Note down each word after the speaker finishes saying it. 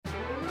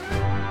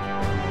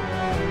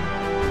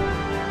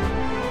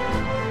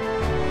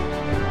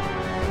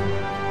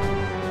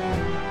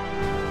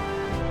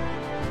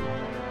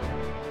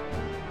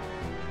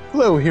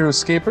Hello,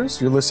 Heroescapers.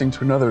 You're listening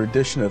to another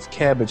edition of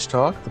Cabbage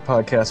Talk, the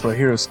podcast where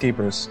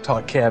Heroescapers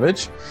talk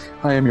cabbage.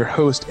 I am your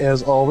host,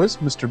 as always,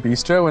 Mr.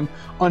 Bistro, and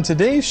on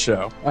today's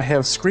show, I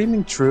have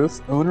Screaming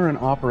Truth, owner and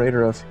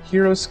operator of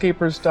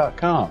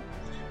Heroescapers.com.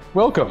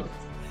 Welcome.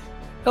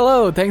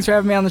 Hello, thanks for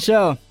having me on the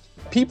show.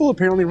 People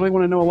apparently really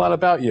want to know a lot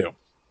about you.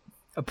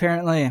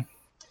 Apparently.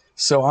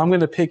 So I'm going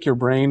to pick your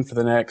brain for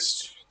the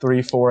next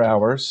 3-4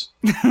 hours.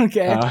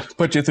 Okay.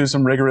 Put you through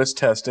some rigorous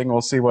testing.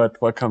 We'll see what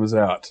comes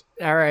out.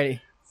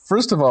 Alrighty.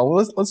 First of all,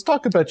 let's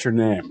talk about your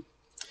name.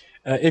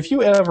 If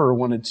you ever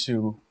wanted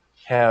to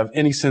have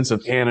any sense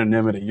of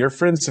anonymity, your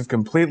friends have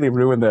completely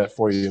ruined that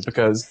for you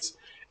because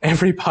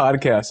every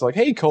podcast, like,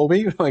 hey,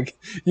 Colby, like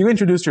you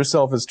introduced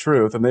yourself as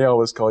Truth, and they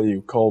always call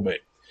you Colby.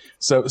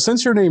 So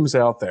since your name's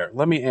out there,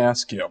 let me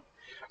ask you,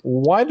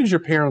 why did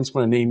your parents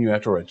want to name you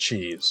after a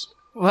cheese?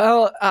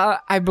 Well,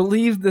 I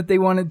believe that they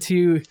wanted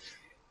to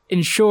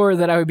ensure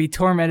that I would be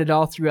tormented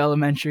all through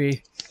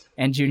elementary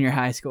and junior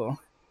high school.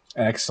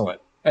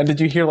 Excellent. And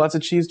did you hear lots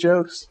of cheese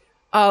jokes?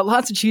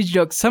 Lots of cheese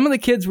jokes. Some of the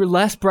kids were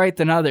less bright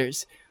than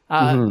others.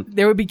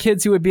 There would be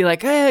kids who would be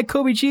like, hey,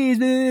 Kobe cheese,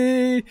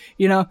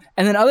 you know,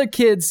 and then other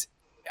kids,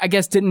 I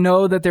guess, didn't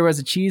know that there was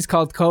a cheese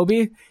called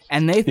Kobe,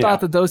 and they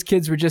thought that those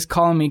kids were just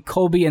calling me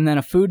Colby and then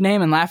a food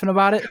name and laughing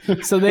about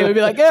it. So they would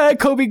be like, hey,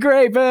 Kobe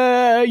grape,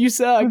 you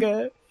suck.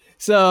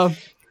 So,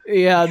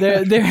 yeah,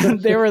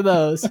 there were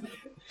those.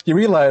 You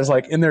realize,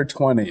 like, in their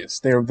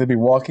 20s, they'd be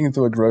walking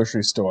through a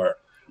grocery store,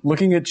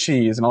 looking at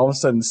cheese, and all of a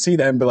sudden see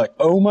that and be like,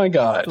 oh my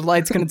God. The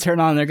light's going to turn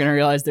on, they're going to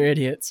realize they're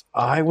idiots.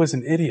 I was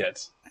an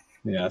idiot.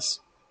 Yes.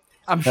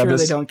 I'm sure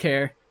they don't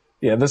care.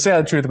 Yeah, the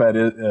sad truth about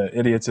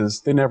idiots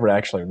is they never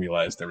actually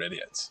realize they're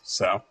idiots.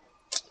 So,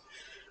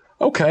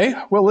 okay,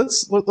 well,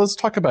 let's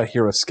talk about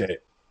Heroescape.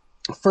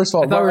 First of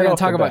all, I thought we were going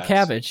to talk about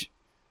cabbage.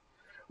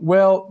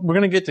 Well, we're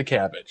going to get to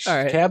cabbage. All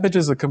right. Cabbage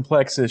is a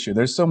complex issue.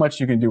 There's so much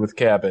you can do with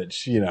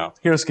cabbage. You know,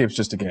 Heroescape's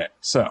just a game.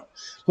 So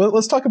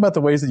let's talk about the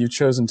ways that you've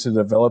chosen to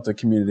develop the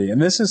community.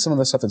 And this is some of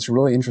the stuff that's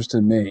really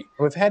interested me.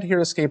 We've had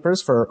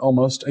Heroescapers for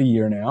almost a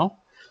year now.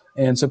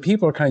 And so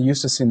people are kind of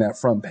used to seeing that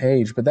front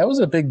page. But that was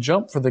a big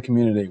jump for the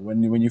community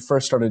when you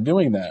first started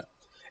doing that.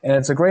 And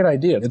it's a great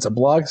idea. It's a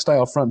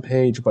blog-style front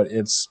page, but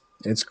it's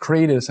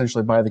created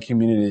essentially by the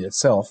community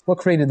itself. What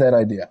created that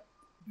idea?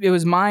 It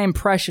was my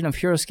impression of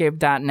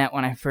Heroescape.net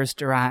when I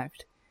first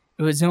arrived.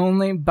 It was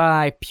only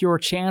by pure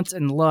chance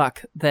and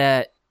luck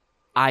that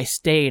I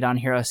stayed on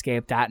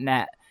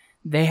Heroescape.net.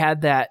 They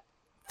had that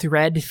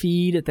thread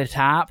feed at the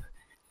top.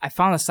 I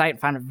found the site,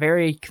 found it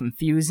very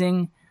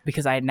confusing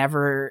because I had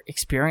never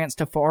experienced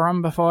a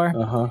forum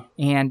before,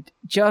 and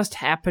just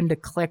happened to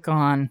click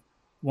on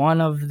one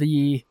of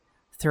the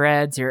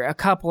threads or a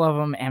couple of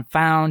them and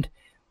found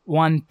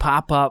one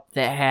pop-up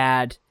that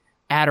had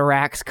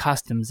Atarax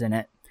Customs in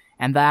it.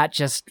 And that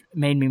just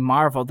made me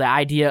marvel. The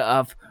idea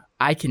of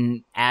I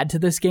can add to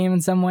this game in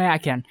some way. I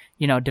can,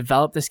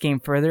 develop this game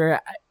further.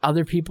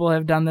 Other people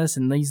have done this,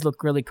 and these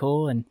look really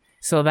cool. And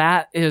so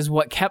that is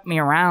what kept me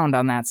around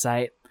on that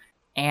site.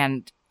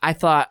 And I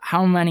thought,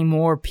 how many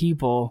more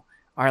people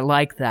are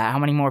like that? How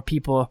many more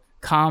people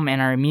come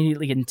and are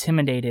immediately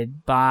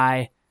intimidated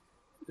by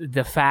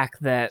the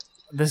fact that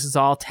this is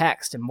all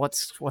text and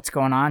what's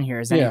going on here?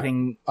 Is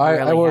anything really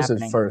I was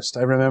happening? At first.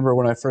 I remember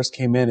when I first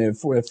came in,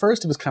 at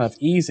first it was kind of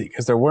easy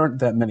because there weren't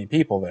that many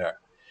people there.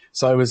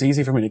 So it was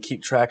easy for me to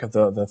keep track of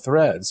the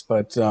threads.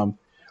 But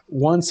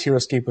once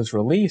Heroescape was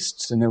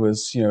released and it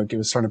was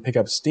starting to pick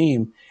up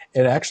steam,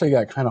 it actually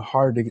got kind of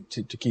hard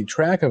to keep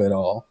track of it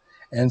all.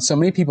 And so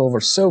many people were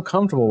so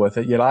comfortable with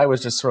it, yet I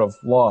was just sort of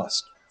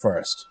lost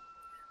first.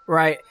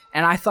 Right.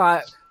 And I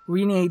thought,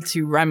 we need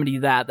to remedy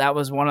that. That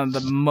was one of the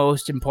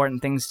most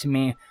important things to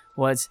me,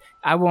 was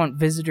I want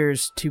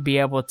visitors to be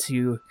able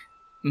to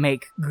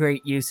make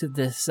great use of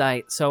this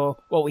site. So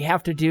what we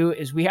have to do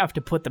is we have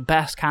to put the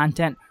best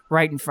content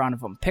right in front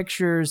of them.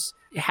 Pictures,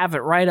 have it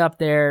right up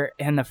there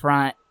in the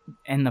front,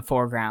 in the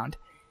foreground,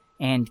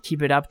 and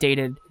keep it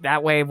updated.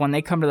 That way, when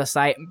they come to the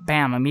site,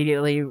 bam,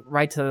 immediately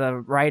right to the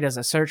right as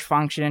a search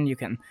function. You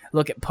can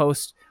look at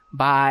posts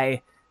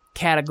by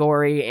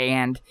category,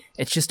 and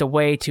it's just a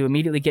way to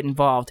immediately get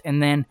involved.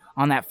 And then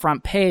on that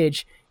front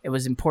page, it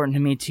was important to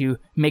me to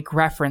make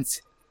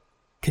reference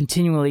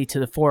continually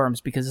to the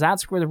forums, because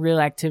that's where the real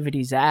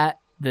activity is at,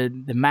 the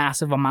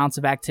massive amounts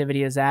of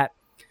activity is at,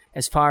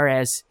 as far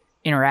as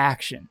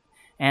interaction.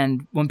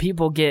 And when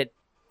people get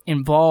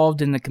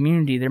involved in the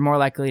community, they're more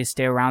likely to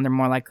stay around, they're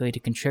more likely to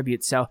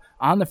contribute. So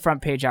on the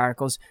front page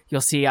articles, you'll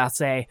see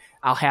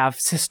I'll have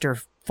sister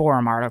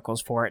forum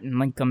articles for it and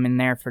link them in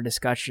there for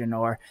discussion.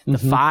 Or the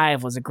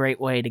 5 was a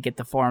great way to get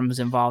the forums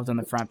involved on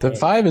the front page. The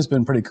 5 has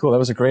been pretty cool. That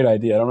was a great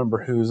idea. I don't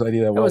remember whose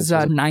idea that was. It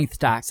was Ninth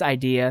Doc's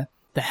idea.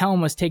 The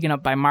helm was taken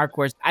up by Mark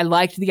Wars. I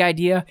liked the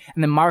idea,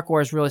 and then Mark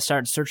Wars really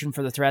started searching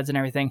for the threads and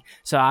everything.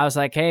 So I was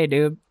like, hey,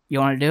 dude, you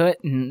want to do it?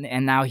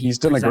 And now he's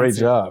done a great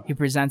job. He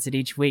presents it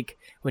each week,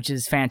 which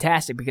is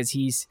fantastic because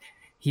he's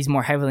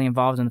more heavily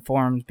involved in the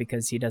forums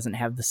because he doesn't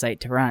have the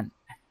site to run.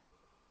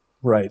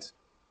 Right.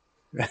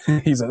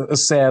 He's a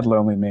sad,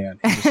 lonely man.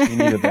 He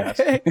needed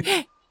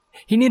that.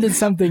 He needed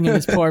something in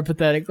his poor,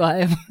 pathetic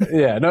life.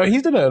 Yeah, no,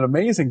 he's done an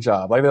amazing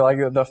job. Like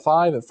the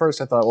 5 at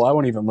first, I thought, well, I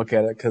won't even look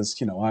at it because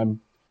I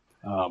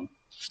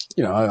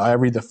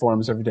read the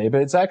forums every day.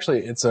 But it's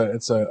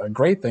a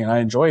great thing. I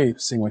enjoy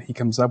seeing what he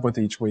comes up with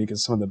each week.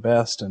 It's some of the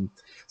best, and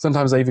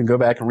sometimes I even go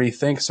back and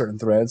rethink certain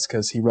threads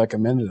because he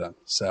recommended them.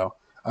 So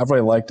I've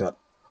really liked it.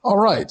 All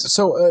right,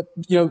 so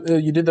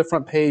you did the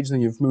front page, and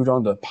then you've moved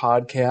on to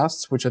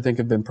podcasts, which I think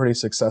have been pretty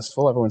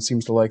successful. Everyone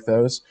seems to like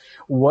those.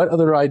 What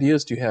other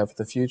ideas do you have for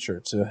the future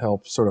to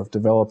help sort of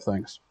develop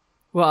things?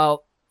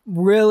 Well,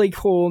 really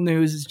cool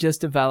news is just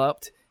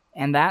developed,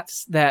 and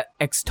that's that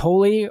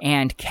Xtoli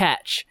and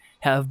Catch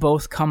have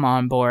both come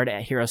on board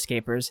at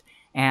Heroescapers.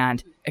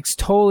 And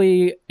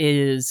Xtoli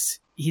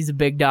he's a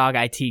big dog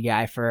IT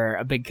guy for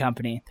a big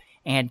company.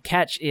 And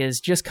Catch is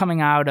just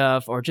coming out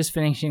of, or just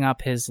finishing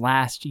up his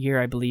last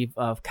year, I believe,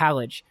 of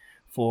college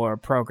for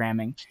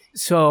programming.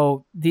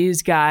 So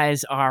these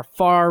guys are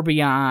far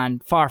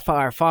beyond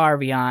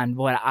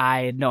what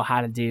I know how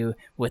to do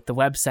with the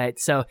website.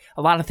 So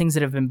a lot of things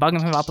that have been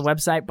bugging me about the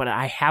website, but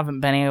I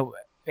haven't been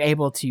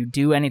able to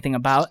do anything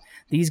about,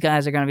 these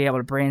guys are going to be able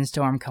to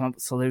brainstorm, come up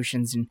with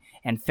solutions,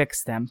 and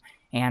fix them.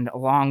 And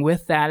along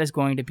with that is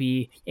going to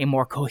be a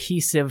more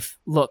cohesive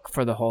look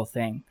for the whole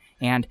thing.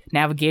 And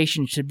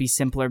navigation should be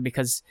simpler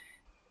because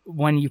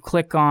when you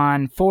click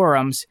on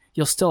forums,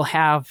 you'll still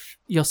have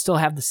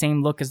the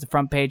same look as the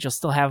front page. You'll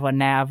still have a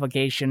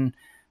navigation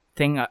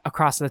thing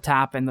across the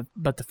top,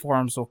 but the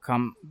forums will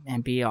come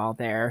and be all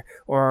there,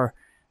 or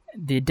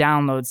the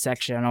download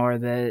section, or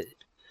the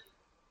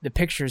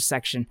pictures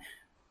section,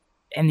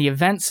 and the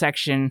event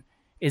section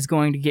is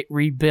going to get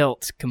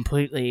rebuilt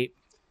completely,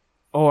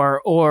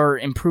 or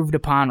improved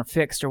upon, or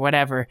fixed, or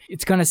whatever.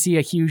 It's going to see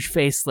a huge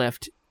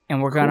facelift.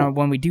 And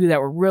when we do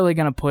that, we're really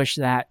going to push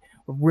that.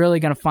 We're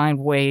really going to find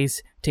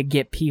ways to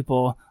get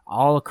people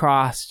all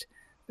across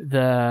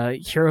the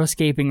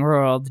Heroescaping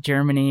world,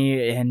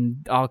 Germany,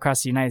 and all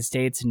across the United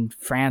States, and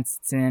France,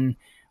 it's in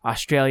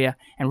Australia,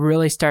 and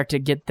really start to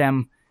get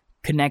them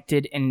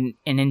connected and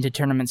into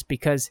tournaments.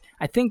 Because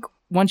I think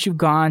once you've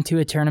gone to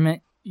a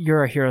tournament,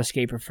 you're a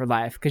Heroescaper for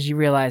life, because you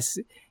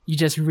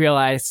just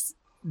realize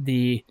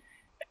the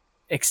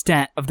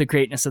extent of the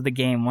greatness of the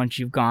game once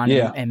you've gone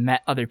and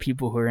met other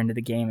people who are into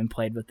the game and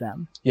played with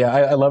them. Yeah,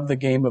 I love the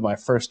game, but my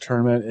first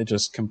tournament, it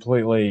just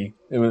completely,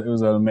 it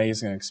was an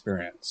amazing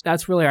experience.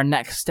 That's really our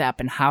next step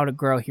in how to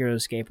grow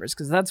Heroescapers,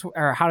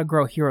 or how to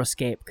grow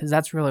Heroescape, because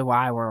that's really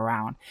why we're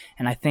around.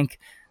 And I think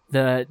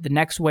the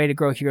next way to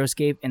grow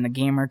Heroescape in the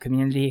gamer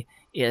community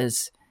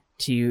is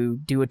to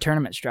do a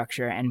tournament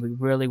structure, and we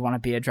really want to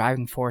be a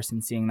driving force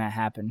in seeing that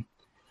happen.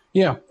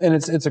 Yeah, and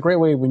it's a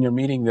great way when you're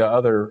meeting the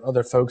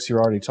other folks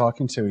you're already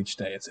talking to each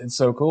day. It's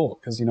so cool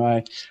because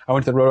I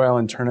went to the Rhode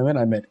Island tournament.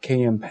 I met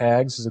KM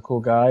Pags, who's a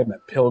cool guy. I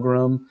met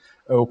Pilgrim,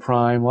 O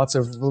Prime, lots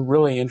of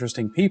really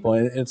interesting people.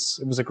 It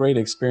was a great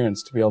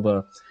experience to be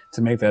able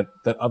to make that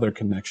other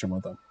connection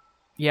with them.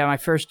 Yeah, my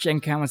first Gen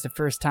Con was the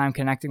first time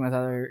connecting with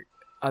other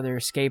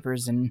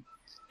escapers, and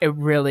it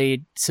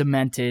really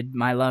cemented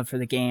my love for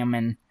the game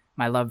and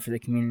my love for the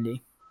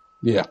community.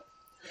 Yeah.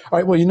 All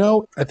right.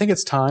 Well, I think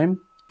it's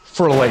time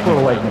for a lightning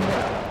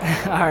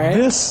round. All right.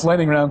 This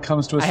lightning round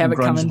comes to us from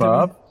Grunge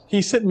Bob.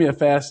 He sent me a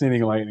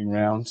fascinating lightning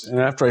round,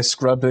 and after I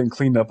scrubbed it and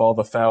cleaned up all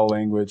the foul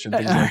language and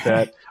things like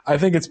that, I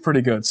think it's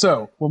pretty good.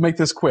 So we'll make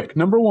this quick.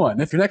 Number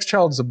 1, if your next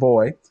child is a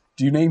boy,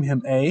 do you name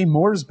him A,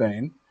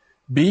 Moorsbane,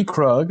 B,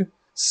 Krug,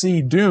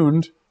 C,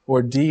 Duned,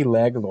 or D,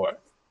 Laglor?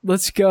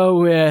 Let's go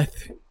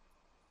with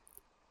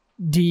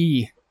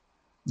D.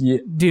 Yeah,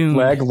 Duned.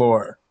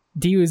 Laglor.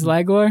 D was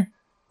Laglor?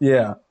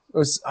 Yeah.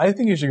 I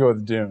think you should go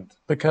with Duned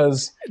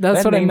because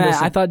that's what I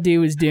meant. I thought D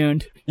was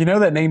Duned.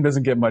 That name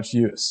doesn't get much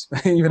use,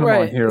 even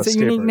among Heroescapers. It's a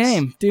unique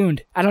name,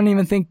 Duned. I don't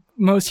even think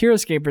most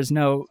Heroescapers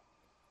know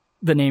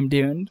the name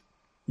Duned.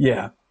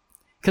 Yeah,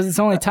 because it's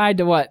only tied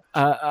to what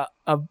a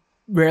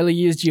rarely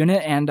used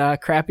unit and a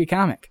crappy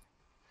comic.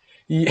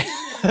 Yeah,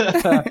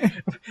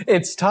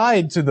 it's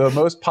tied to the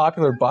most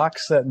popular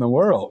box set in the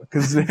world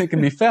because it can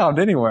be found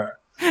anywhere.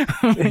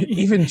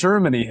 Even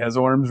Germany has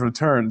Orm's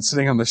Return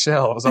sitting on the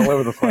shelves all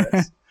over the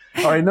place.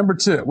 All right, number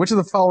 2. Which of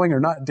the following are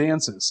not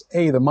dances?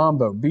 A, the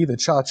mambo, B, the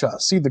cha-cha,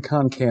 C, the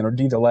concan, or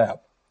D, the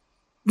lap?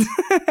 You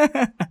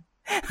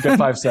got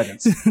 5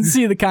 seconds.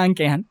 C, the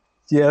concan.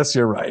 Yes,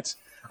 you're right.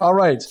 All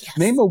right, yes.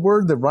 Name a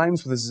word that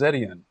rhymes with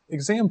Zedian.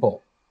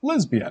 Example,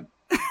 lesbian.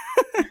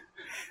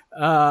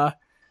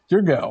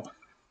 Your go.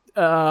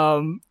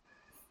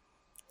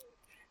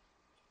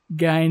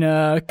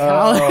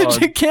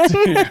 Gynecology.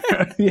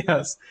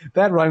 Yes,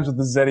 that rhymes with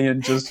the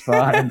Zedian just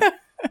fine.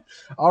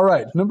 All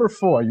right, number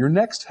 4, your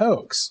next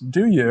hoax.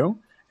 Do you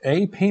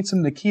A, paint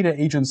some Nikita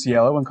agents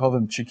yellow and call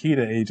them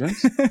Chiquita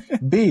agents?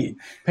 B,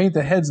 paint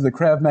the heads of the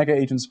Krav Maga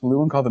agents blue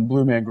and call them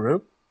Blue Man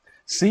Group?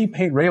 C,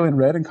 paint Raylan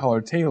red and call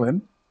her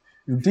Talon?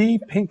 D,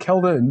 paint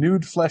Kelda in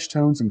nude flesh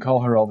tones and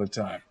call her all the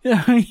time?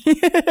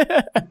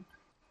 It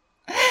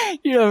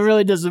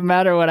really doesn't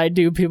matter what I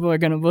do. People are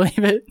going to believe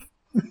it.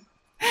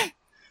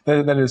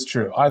 That is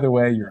true. Either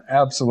way, you're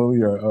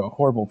absolutely a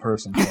horrible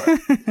person for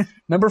it.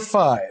 Number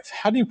 5.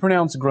 How do you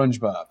pronounce Grunge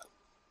Bob?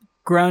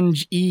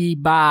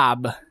 Grunge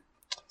Bob.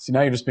 See,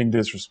 now you're just being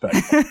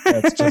disrespectful.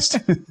 That's just...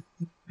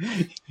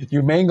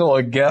 You mangle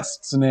a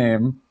guest's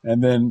name,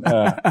 and then...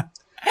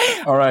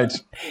 all right.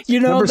 You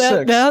know, Number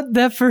 6.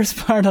 that first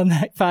part on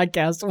that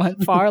podcast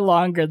went far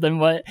longer than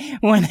what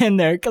went in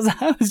there, because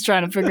I was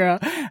trying to figure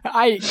out...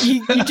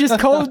 He just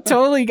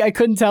totally... I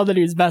couldn't tell that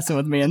he was messing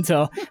with me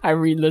until I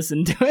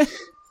re-listened to it.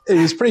 It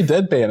was pretty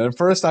deadpan. At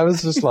first, I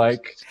was just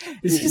like...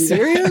 Is he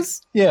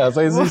serious? Yeah, I was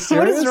like, is he serious?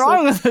 What is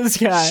wrong with this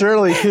guy?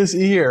 Surely his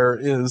ear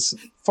is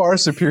far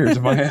superior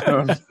to my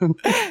own.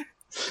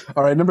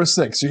 All right, number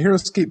 6. Your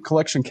HeroScape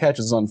collection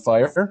catches on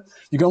fire.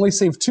 You can only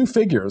save 2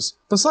 figures.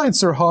 Besides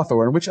Sir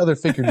Hawthorne, which other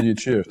figure do you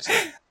choose?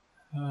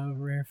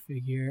 Rare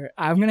figure.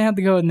 I'm going to have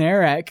to go with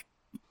Narek.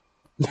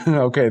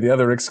 Okay, the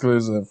other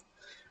exclusive.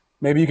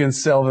 Maybe you can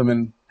sell them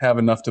and have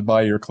enough to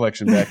buy your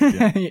collection back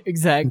again.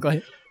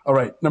 Exactly. All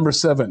right, number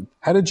 7.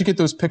 How did you get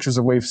those pictures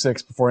of Wave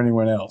 6 before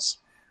anyone else?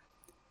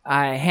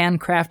 I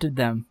handcrafted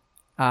them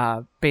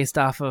based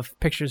off of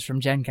pictures from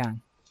Gen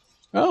Con.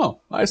 Oh,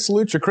 I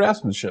salute your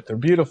craftsmanship. They're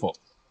beautiful.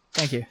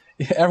 Thank you.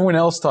 Everyone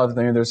else thought that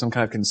there was some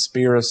kind of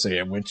conspiracy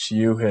in which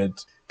you had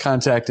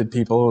contacted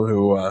people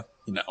who,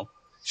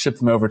 shipped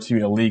them over to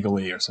you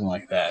illegally or something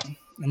like that.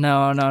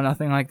 No,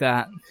 nothing like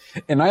that.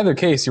 In either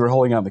case, you were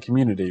holding out the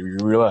community. You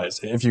realize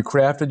if you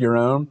crafted your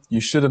own,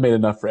 you should have made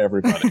enough for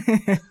everybody.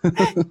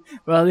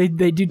 Well,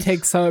 they do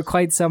take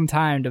quite some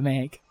time to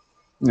make.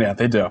 Yeah,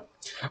 they do. All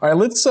right,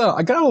 let's.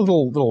 I got a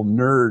little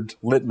nerd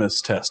litmus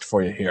test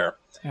for you here.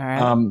 All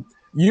right.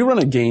 You run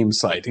a game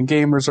site, and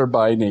gamers are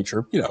by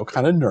nature,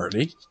 kind of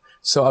nerdy.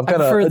 So I've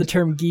got I prefer the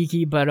term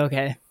geeky, but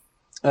okay.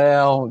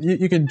 Well,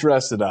 you can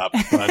dress it up,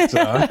 but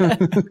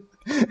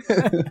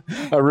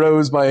a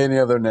rose by any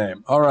other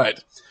name. All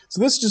right.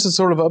 So this is just a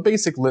sort of a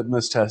basic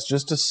litmus test,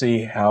 just to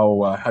see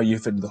how you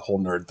fit into the whole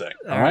nerd thing.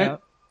 All right.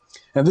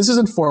 And this is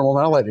informal,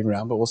 not a lightning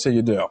round, but we'll see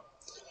you do.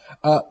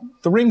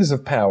 The Rings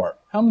of Power.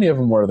 How many of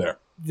them were there?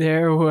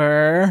 There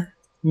were.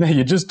 No,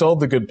 you just told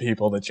the good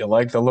people that you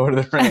like the Lord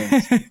of the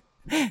Rings.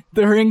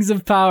 The Rings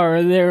of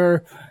Power.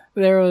 There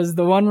was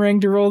the 1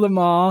 ring to rule them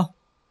all.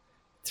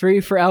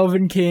 3 for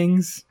Elven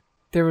Kings.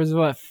 There was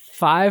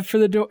 5 for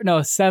the door?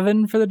 No,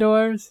 7 for the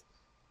dwarves.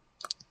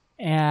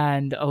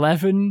 And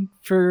 11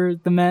 for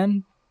the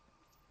men.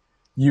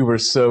 You were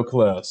so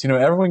close.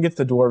 Everyone gets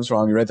the dwarves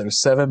wrong. You're right.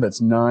 There's 7, but it's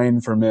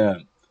 9 for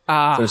men.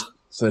 So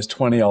there's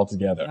 20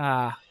 altogether.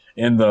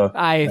 In the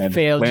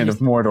land of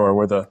Mordor,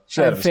 where the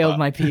shadows I failed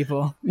my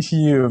people.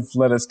 You've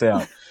let us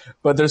down.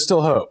 But there's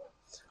still hope.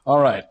 All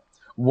right.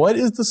 What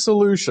is the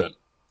solution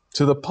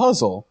to the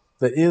puzzle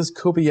that is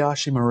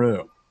Kobayashi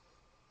Maru?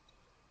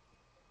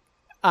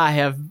 I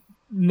have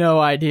no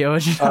idea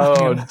what you're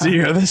talking about. Oh,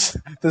 dear. This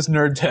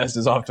nerd test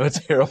is off to a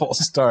terrible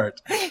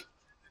start.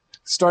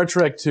 Star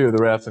Trek II, The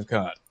Wrath of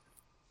Khan.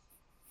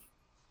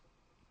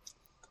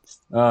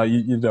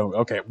 You don't.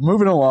 Okay,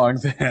 moving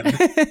along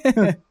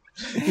then.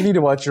 You need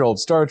to watch your old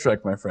Star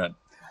Trek, my friend.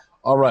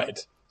 All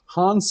right.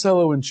 Han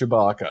Solo and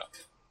Chewbacca.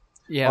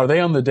 Yeah. Are they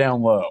on the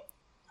down low?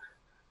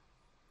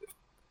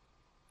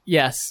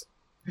 Yes.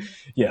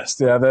 Yes,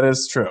 yeah, that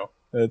is true.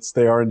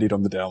 They are indeed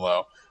on the down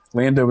low.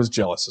 Lando was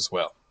jealous as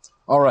well.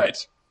 All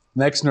right.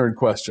 Next nerd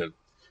question.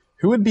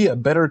 Who would be a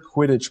better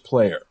Quidditch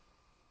player?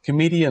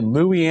 Comedian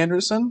Louis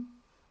Anderson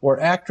or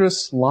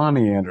actress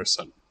Lonnie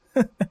Anderson?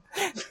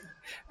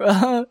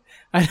 Well,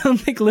 I don't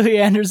think Louis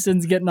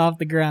Anderson's getting off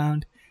the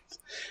ground.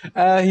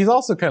 He's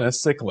also kind of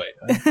sickly.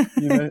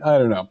 I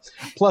don't know.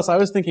 Plus, I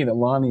was thinking that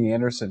Lonnie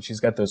Anderson, she's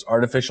got those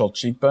artificial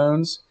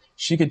cheekbones.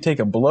 She could take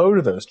a blow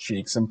to those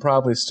cheeks and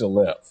probably still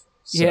live.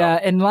 So. Yeah,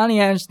 and Lonnie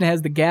Anderson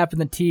has the gap in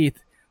the teeth,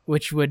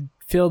 which would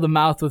fill the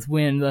mouth with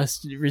wind,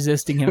 thus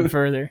resisting him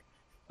further.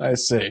 I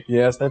see.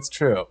 Yes, that's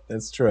true.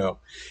 That's true.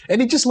 And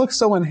he just looks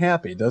so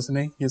unhappy, doesn't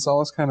he? He's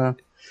always kind of...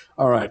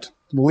 All right.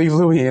 We'll leave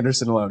Louis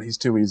Anderson alone. He's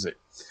too easy.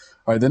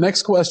 All right, the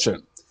next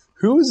question.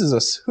 Who's a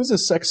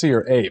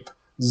sexier ape?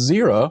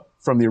 Zira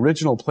from the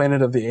original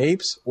Planet of the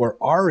Apes or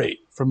Ari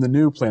from the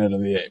new Planet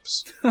of the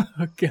Apes? Oh,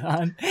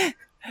 God.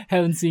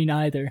 Haven't seen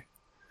either.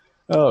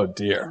 Oh,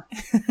 dear.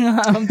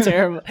 I'm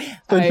terrible.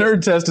 The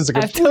nerd test is a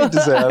complete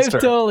disaster.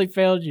 I've totally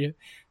failed you.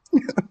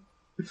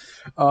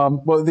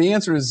 Well, the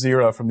answer is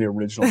Zira from the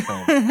original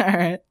Planet. All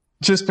right.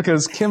 Just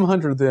because Kim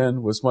Hunter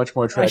then was much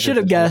more attractive. I should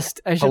have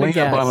guessed.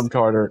 Helena Bonham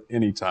Carter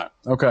anytime.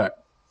 Okay.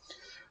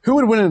 Who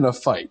would win in a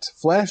fight,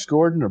 Flash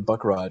Gordon or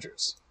Buck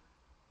Rogers?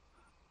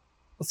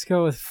 Let's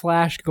go with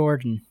Flash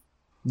Gordon.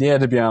 Yeah,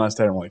 to be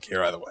honest, I don't really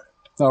care either way.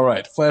 All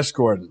right, Flash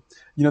Gordon.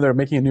 They're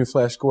making a new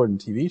Flash Gordon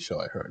TV show,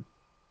 I heard.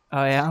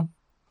 Oh, yeah?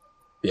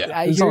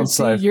 Yeah.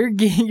 Your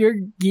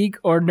geek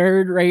or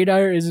nerd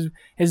radar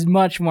is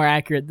much more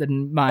accurate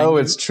than mine. Oh,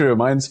 it's true.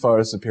 Mine's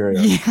far superior.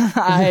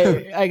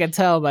 Yeah, I can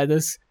tell by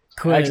this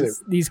quiz. Actually,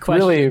 these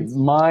questions. Really,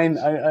 mine,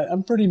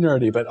 I'm pretty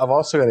nerdy, but I've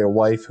also got a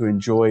wife who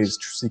enjoys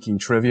seeking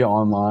trivia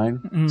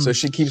online. So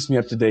she keeps me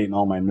up to date in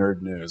all my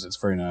nerd news. It's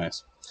very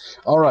nice.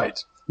 All right.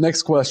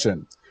 Next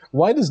question.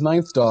 Why does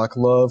Ninth Doc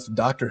love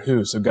Doctor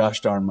Who so gosh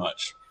darn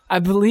much? I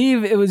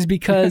believe it was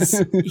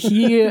because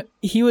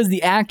he was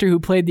the actor who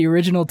played the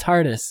original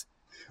TARDIS.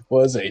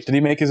 Was he? Did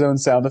he make his own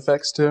sound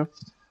effects too?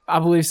 I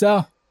believe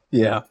so.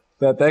 Yeah.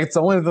 That's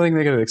the only thing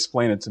that could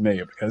explain it to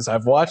me, because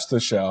I've watched the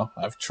show.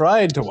 I've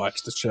tried to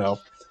watch the show.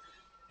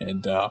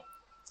 And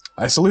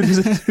I salute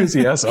his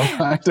enthusiasm.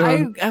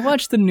 I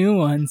watched the new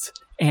ones,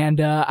 and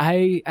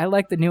I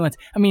like the new ones.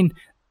 I mean,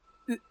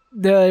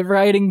 the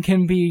writing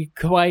can be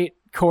quite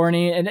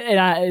corny, and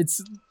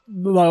it's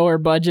lower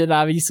budget,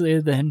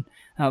 obviously, than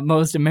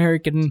most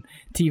American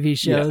TV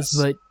shows,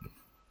 but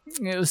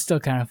it was still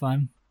kind of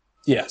fun.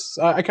 Yes.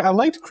 I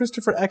liked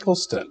Christopher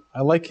Eccleston.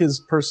 I like his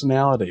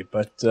personality,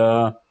 but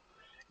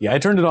I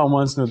turned it on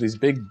once, and there were these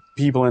big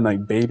people in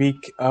like baby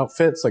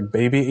outfits, like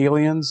baby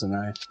aliens, and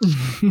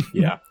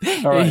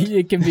all right.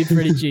 It can be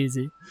pretty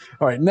cheesy.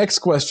 All right, next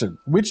question.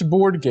 Which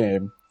board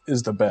game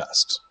is the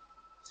best?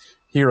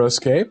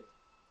 HeroScape,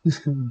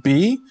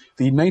 B,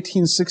 the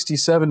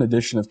 1967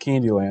 edition of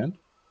Candyland,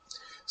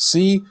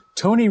 C,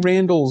 Tony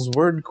Randall's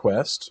Word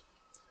Quest,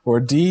 or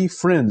D,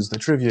 Friends, the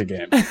trivia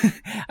game?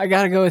 I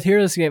gotta go with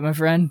HeroScape, my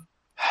friend.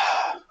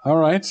 All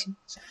right.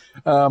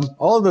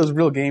 All of those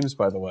real games,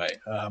 by the way.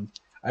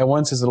 I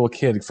once, as a little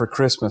kid, for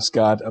Christmas,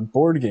 got a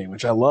board game,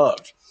 which I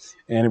loved.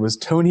 And it was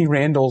Tony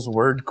Randall's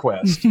Word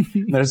Quest.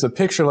 And there's a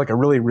picture, like a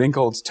really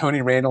wrinkled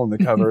Tony Randall in the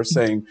cover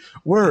saying,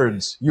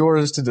 "Words,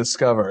 yours to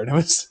discover." And it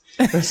was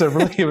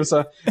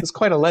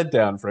quite a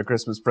letdown for a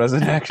Christmas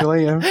present,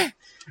 actually.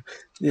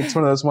 It's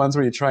one of those ones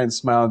where you try and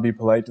smile and be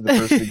polite to the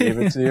person who gave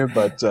it to you,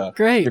 but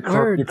Great,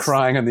 you're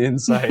crying on the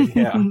inside.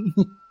 Yeah.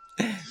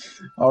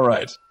 All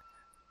right.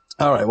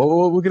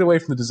 Well, we'll get away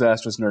from the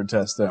disastrous nerd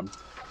test then.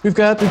 We've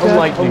got a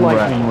lightning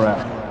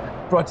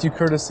round, brought to you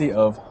courtesy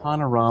of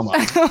Hanorama.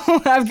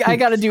 I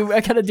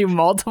gotta do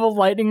multiple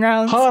lightning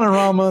rounds.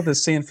 Hanorama, the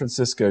San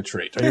Francisco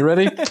treat. Are you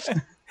ready?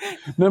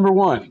 Number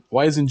 1.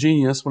 Why is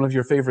Ingenious one of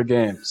your favorite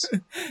games?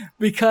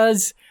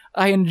 Because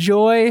I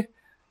enjoy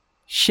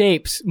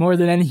shapes more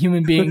than any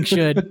human being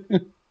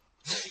should.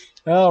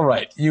 All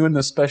right, you and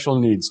the special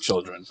needs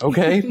children.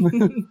 Okay.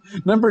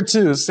 Number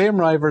 2.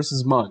 Samurai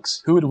versus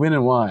monks. Who would win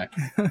and why?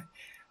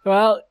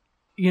 Well,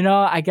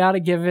 I gotta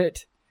give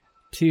it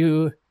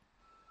to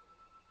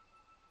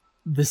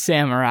the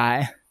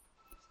samurai,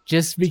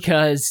 just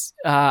because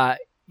I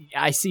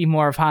see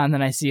more of Han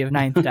than I see of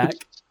Ninth Deck.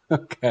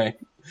 Okay.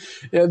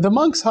 Yeah, the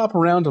monks hop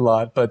around a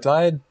lot, but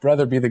I'd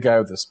rather be the guy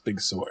with this big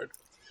sword.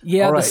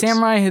 Yeah, the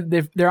samurai,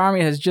 their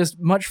army has just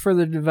much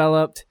further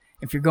developed.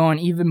 If you're going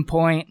even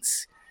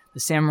points,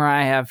 the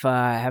samurai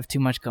have too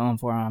much going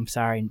for them.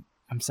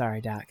 I'm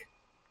sorry, Doc.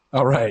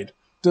 All right.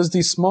 Does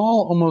the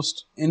small,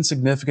 almost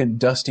insignificant,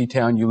 dusty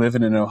town you live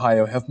in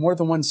Ohio have more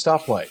than one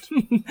stoplight?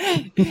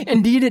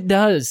 Indeed it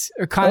does,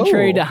 or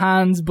contrary to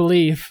Han's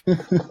belief.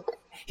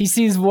 He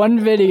sees one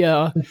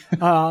video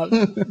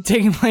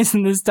taking place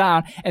in this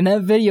town, and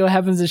that video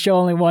happens to show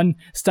only one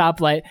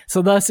stoplight.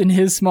 So thus, in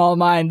his small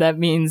mind, that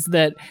means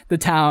that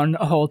the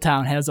whole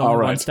town has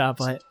only one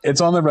stoplight. It's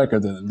on the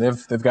record then.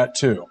 They've got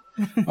 2.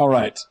 All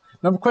right.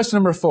 Question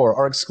number 4.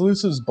 Are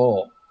exclusives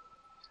bull?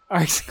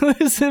 Are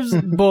exclusives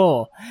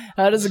bull?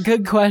 That is a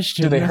good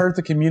question. Do they hurt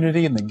the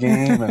community in the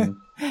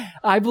game?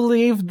 I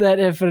believe that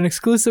if an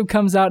exclusive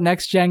comes out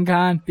next Gen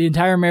Con, the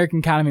entire American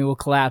economy will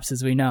collapse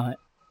as we know it.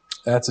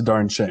 That's a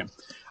darn shame.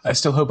 I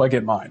still hope I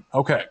get mine.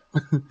 Okay.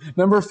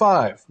 Number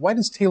 5. Why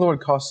does Taylor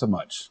cost so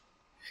much?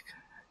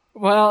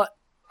 Well,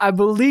 I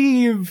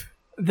believe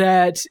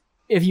that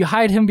if you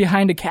hide him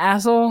behind a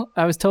castle,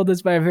 I was told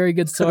this by a very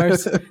good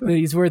source, that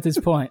he's worth his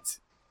points.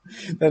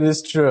 That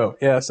is true.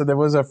 Yeah, so there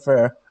was a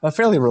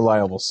fairly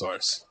reliable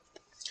source.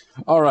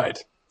 All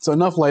right. So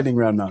enough lightning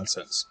round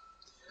nonsense.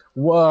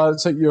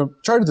 So you're in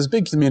charge of this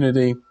big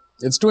community.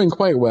 It's doing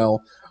quite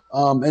well.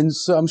 And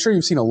so I'm sure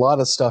you've seen a lot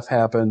of stuff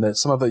happen, that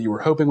some of it you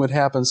were hoping would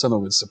happen, some that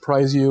would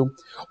surprise you.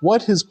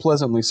 What has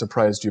pleasantly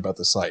surprised you about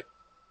the site?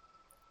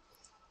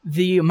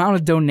 The amount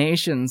of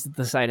donations that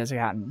the site has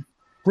gotten.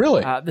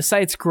 Really? The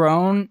site's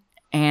grown,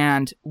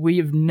 and we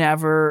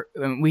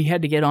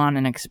had to get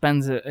on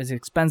it's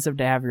expensive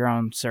to have your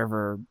own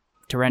server,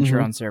 to rent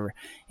your own server.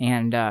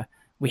 And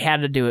we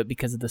had to do it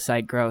because of the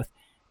site growth.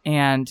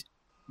 And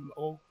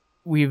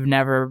we've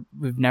never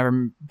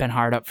been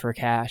hard up for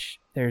cash.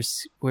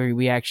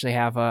 We actually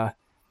have a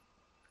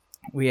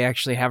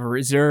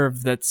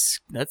reserve that's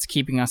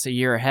keeping us a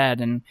year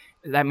ahead, and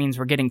that means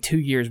we're getting 2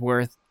 years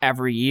worth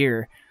every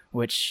year,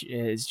 which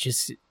is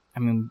just,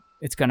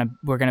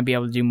 we're gonna be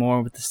able to do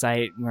more with the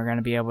site. We're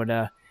gonna be able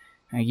to,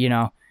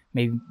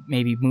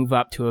 maybe move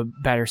up to a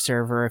better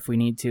server if we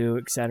need to,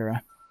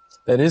 etc.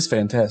 That is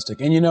fantastic.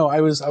 And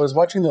I was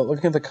looking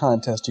at the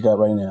contest you got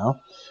right now,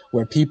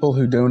 where people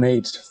who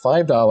donate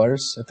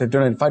 $5, if they've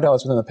donated $5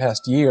 within the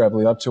past year, I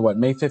believe up to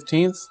May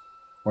 15th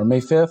or May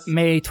 5th?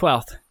 May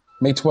 12th.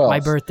 May 12th. My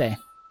birthday.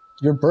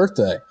 Your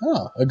birthday.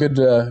 Oh, a good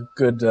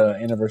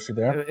anniversary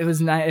there. It was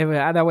nice.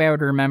 That way I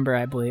would remember,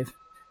 I believe.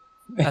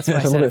 That's why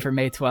I said it for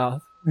May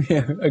 12th.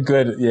 Yeah, a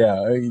good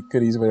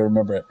easy way to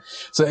remember it.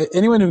 So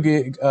anyone who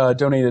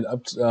donated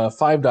up to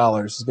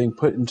 $5 is being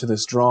put into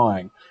this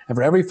drawing. And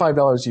for every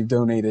 $5 you've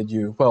donated,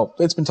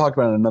 it's been talked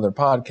about in another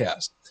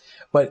podcast.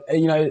 But,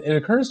 it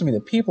occurs to me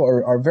that people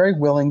are very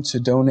willing to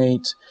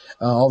donate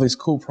all these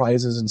cool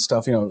prizes and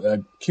stuff.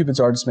 Cupid's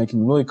Artist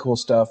making really cool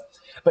stuff.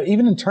 But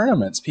even in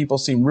tournaments, people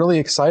seem really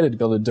excited to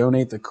be able to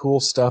donate the cool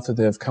stuff that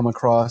they've come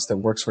across that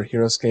works for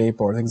HeroScape,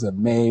 or things they've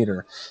made,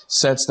 or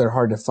sets that are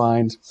hard to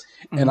find.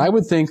 Mm-hmm. And I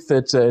would think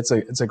that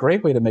it's a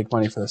great way to make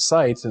money for the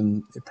site,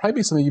 and it'd probably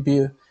be something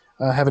you'd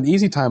have an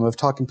easy time of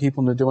talking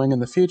people into doing in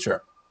the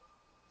future.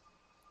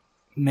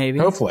 Maybe.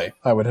 Hopefully,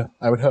 I would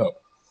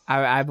hope.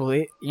 I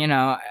believe,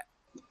 I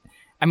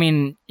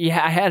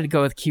had to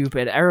go with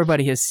Cupid.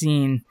 Everybody has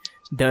seen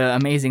the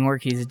amazing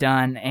work he's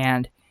done,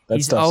 and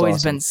he's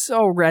always been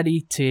so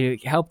ready to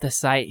help the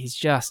site. He's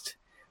just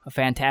a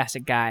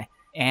fantastic guy.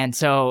 And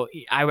so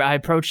I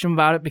approached him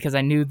about it because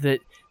I knew that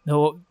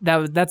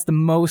that's the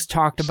most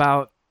talked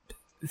about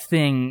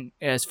thing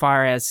as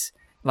far as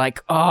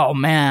like, oh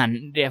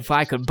man, if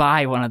I could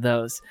buy one of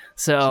those.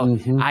 So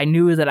I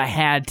knew that I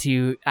had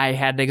to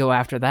go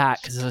after that,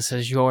 because this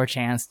is your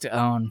chance to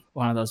own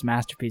one of those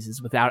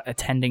masterpieces without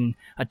attending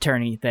a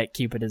tourney that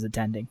Cupid is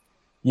attending.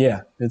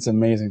 Yeah, it's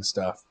amazing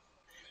stuff.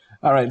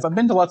 All right, I've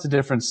been to lots of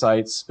different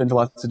sites, been to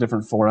lots of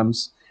different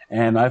forums,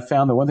 and I've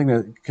found that one thing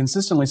that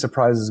consistently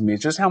surprises me is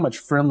just how much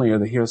friendlier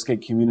the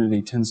HeroScape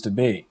community tends to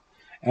be.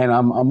 And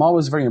I'm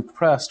always very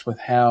impressed with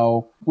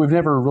how we've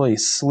never really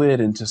slid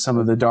into some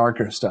of the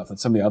darker stuff that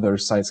some of the other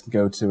sites can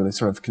go to, where they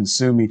sort of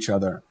consume each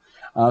other.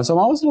 So I'm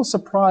always a little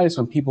surprised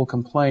when people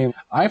complain.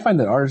 I find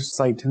that our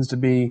site tends to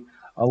be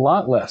a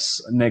lot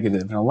less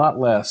negative and a lot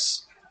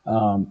less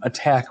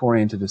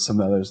attack-oriented to some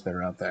of the others that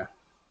are out there.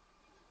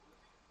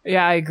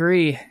 Yeah, I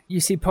agree. You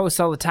see posts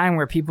all the time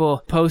where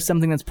people post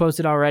something that's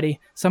posted already.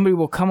 Somebody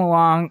will come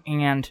along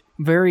and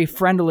very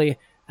friendly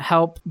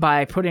help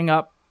by putting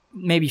up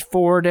maybe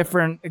 4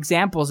 different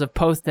examples of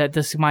posts that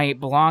this might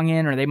belong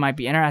in, or they might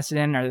be interested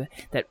in, or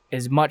that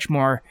is much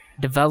more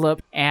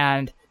developed,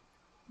 and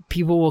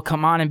people will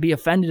come on and be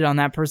offended on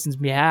that person's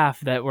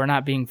behalf that we're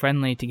not being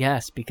friendly to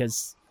guests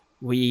because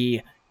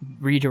we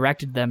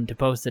redirected them to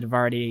posts that have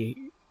already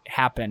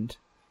happened.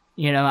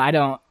 I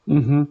don't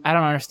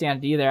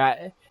understand it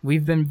either.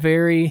 We've been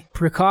very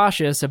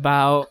precautious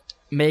about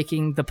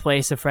making the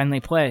place a friendly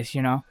place.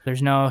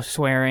 There's no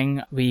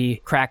swearing.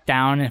 We crack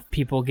down if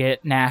people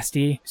get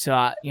nasty. So,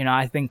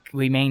 I think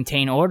we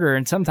maintain order,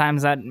 and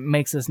sometimes that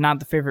makes us not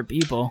the favorite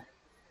people.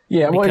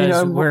 Yeah,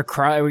 because we're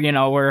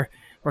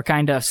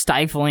kind of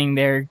stifling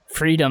their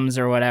freedoms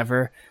or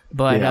whatever.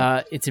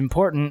 But it's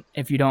important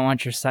if you don't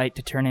want your site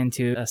to turn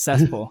into a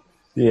cesspool.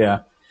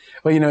 Yeah.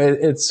 Well,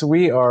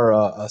 we are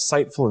a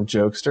site full of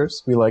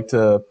jokesters. We like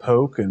to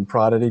poke and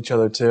prod at each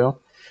other too.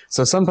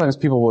 So sometimes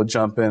people will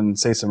jump in and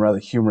say some rather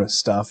humorous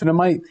stuff, and it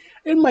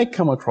might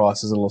come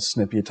across as a little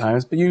snippy at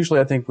times. But usually,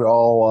 I think we're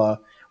all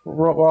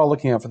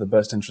looking out for the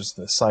best interest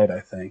of the site.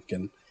 I think,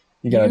 and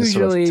you got to just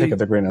sort of take it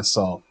with a grain of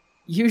salt.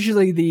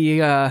 Usually,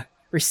 the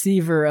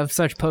receiver of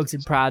such pokes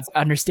and prods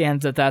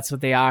understands that that's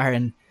what they are,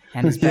 and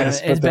has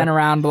been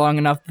around long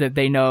enough that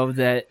they know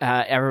that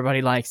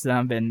everybody likes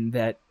them, and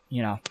that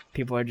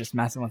people are just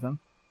messing with them.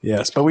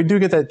 Yes, but we do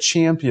get that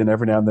champion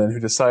every now and then who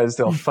decides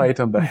they'll fight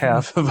on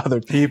behalf of other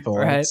people.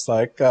 Right. It's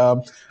like,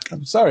 I'm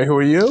sorry, who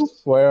are you?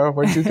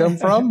 Where'd you come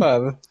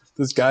from?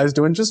 This guy's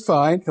doing just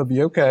fine. He'll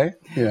be okay.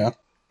 Yeah.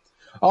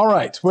 All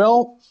right.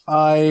 Well,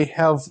 I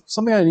have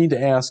something I need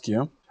to ask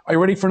you. Are you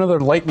ready for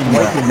another lightning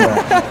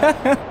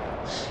round?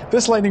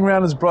 This lightning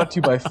round is brought to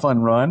you by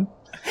Fun Run.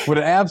 But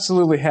it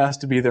absolutely has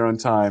to be there on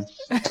time.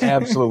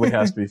 Absolutely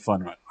has to be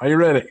Fun Run. Are you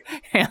ready?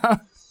 Yeah.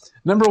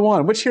 Number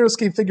 1, which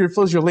HeroScape figure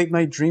fills your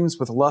late-night dreams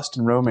with lust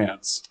and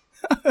romance?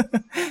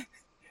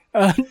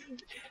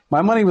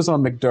 My money was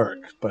on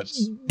McDurk, but...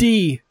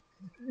 D.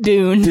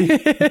 Dune.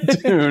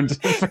 Dune.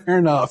 Fair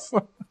enough.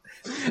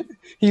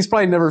 He's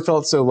probably never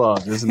felt so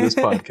loved as in this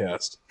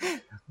podcast.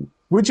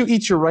 Would you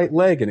eat your right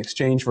leg in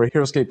exchange for a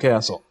HeroScape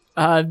castle?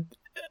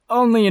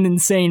 Only an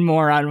insane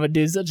moron would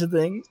do such a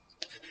thing.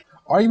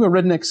 Are you a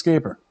redneck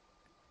scaper?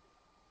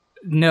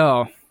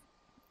 No.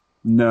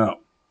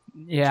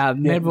 Yeah,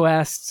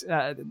 Midwest.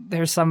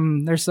 There's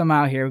some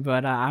out here,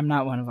 but I'm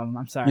not one of them.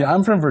 I'm sorry. Yeah,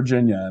 I'm from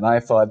Virginia, and I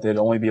thought they'd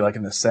only be like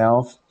in the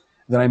South.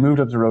 Then I moved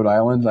up to Rhode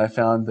Island, and I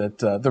found that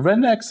the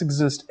rednecks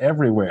exist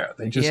everywhere.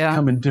 They just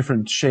come in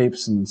different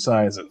shapes and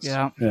sizes.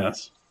 Yeah.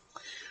 Yes.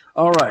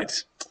 All right.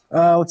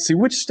 Let's see.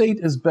 Which state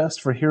is best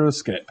for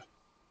HeroScape?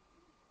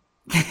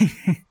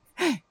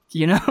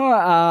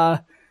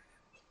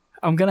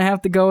 I'm gonna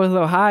have to go with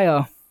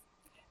Ohio.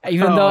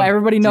 Even though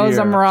everybody knows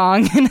I'm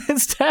wrong, and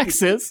it's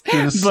Texas.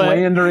 You're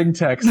slandering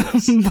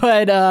Texas.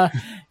 But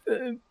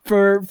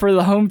for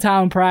the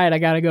hometown pride, I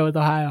gotta go with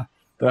Ohio.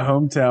 The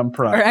hometown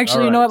pride. Or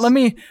actually, you know what? Let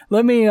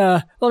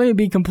me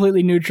be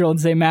completely neutral and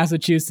say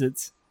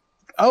Massachusetts.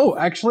 Oh,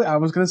 actually, I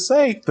was gonna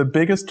say the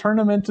biggest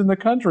tournament in the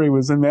country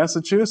was in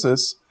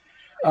Massachusetts.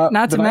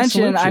 Not to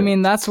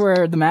mention, that's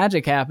where the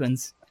magic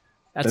happens.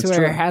 That's where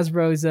true.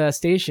 Hasbro's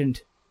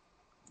stationed.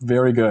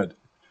 Very good.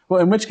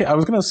 Well, in which case, I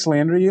was going to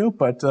slander you,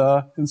 but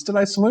instead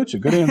I salute you.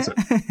 Good answer.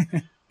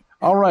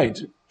 All right.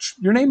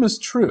 Your name is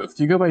Truth.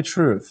 You go by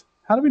Truth.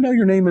 How do we know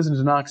your name isn't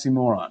an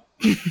oxymoron?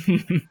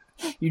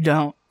 You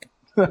don't.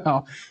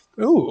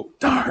 Ooh,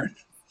 darn.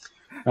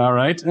 All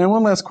right. And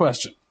one last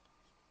question.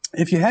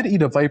 If you had to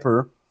eat a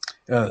viper,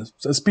 a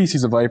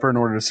species of viper in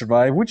order to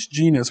survive, which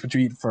genus would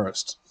you eat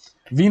first?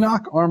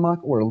 Venoch, Armok,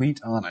 or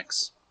Elite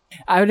Onyx?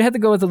 I would have to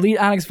go with Elite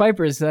Onyx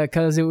Vipers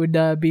because it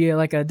would be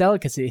like a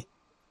delicacy.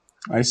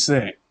 I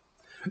see.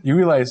 You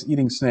realize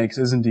eating snakes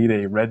is indeed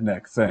a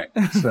redneck thing.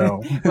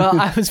 So, well,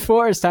 I was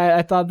forced.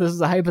 I thought this was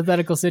a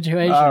hypothetical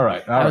situation. All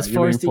right. I was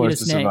forced to eat a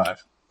snake.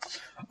 Survive.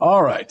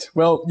 All right.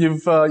 Well,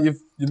 you've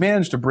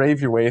managed to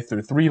brave your way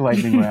through 3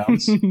 lightning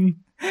rounds,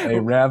 a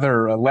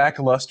rather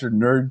lackluster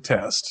nerd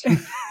test,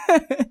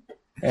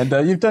 and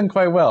you've done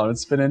quite well.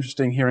 It's been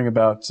interesting hearing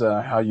about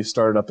how you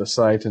started up the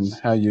site and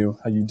how you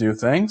do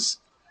things.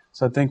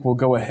 So I think we'll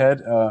go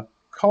ahead,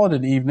 call it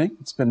an evening.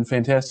 It's been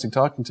fantastic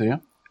talking to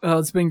you. Well,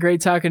 it's been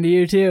great talking to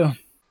you, too.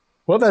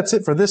 Well, that's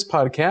it for this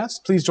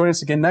podcast. Please join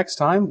us again next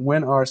time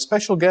when our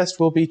special guest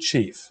will be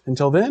Chief.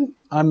 Until then,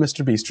 I'm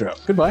Mr. Bistro.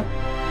 Goodbye.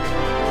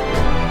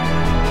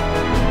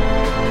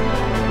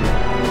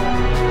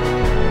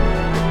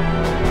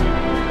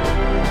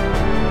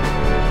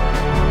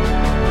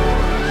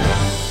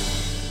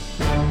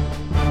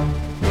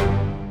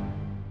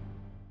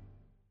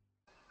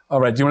 All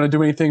right. Do you want to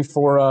do anything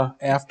for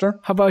after?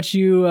 How about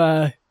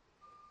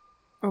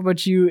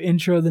you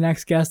intro the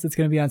next guest that's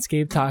going to be on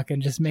Scape Talk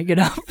and just make it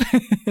up?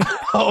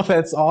 Oh,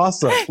 that's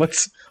awesome.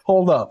 Let's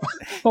hold up.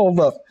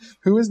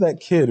 Who is that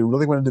kid who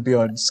really wanted to be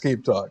on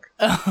Scape Talk?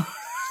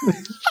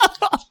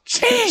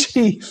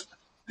 Chief.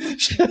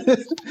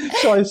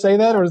 Shall I say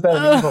that, or is that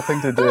an evil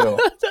thing to do?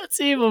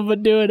 That's evil,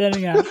 but do it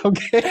anyhow.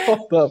 Okay,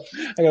 hold up.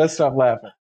 I got to stop laughing.